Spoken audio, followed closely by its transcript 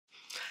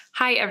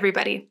Hi,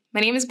 everybody. My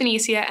name is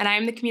Benicia, and I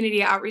am the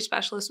Community Outreach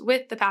Specialist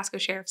with the Pasco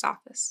Sheriff's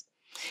Office.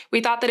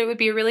 We thought that it would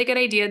be a really good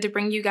idea to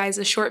bring you guys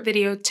a short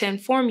video to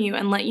inform you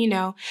and let you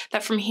know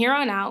that from here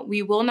on out,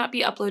 we will not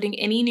be uploading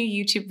any new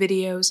YouTube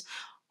videos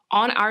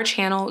on our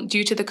channel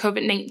due to the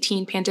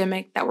COVID-19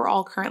 pandemic that we're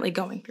all currently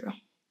going through.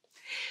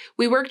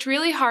 We worked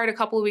really hard a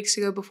couple of weeks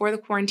ago before the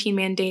quarantine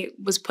mandate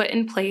was put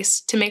in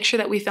place to make sure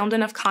that we filmed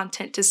enough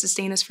content to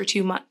sustain us for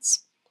 2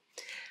 months.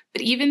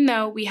 But even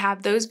though we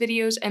have those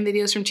videos and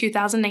videos from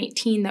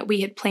 2019 that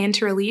we had planned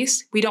to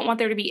release, we don't want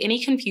there to be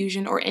any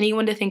confusion or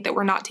anyone to think that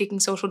we're not taking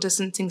social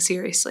distancing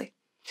seriously.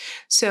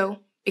 So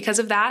because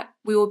of that,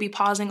 we will be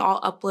pausing all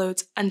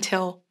uploads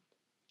until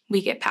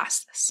we get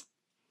past this.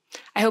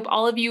 I hope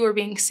all of you are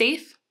being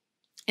safe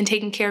and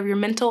taking care of your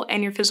mental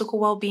and your physical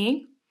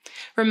well-being.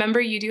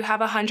 Remember, you do have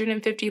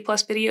 150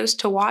 plus videos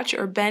to watch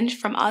or binge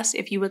from us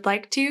if you would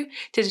like to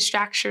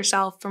distract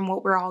yourself from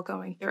what we're all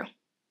going through.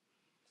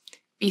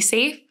 Be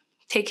safe.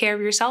 Take care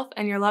of yourself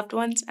and your loved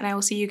ones, and I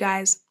will see you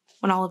guys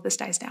when all of this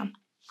dies down.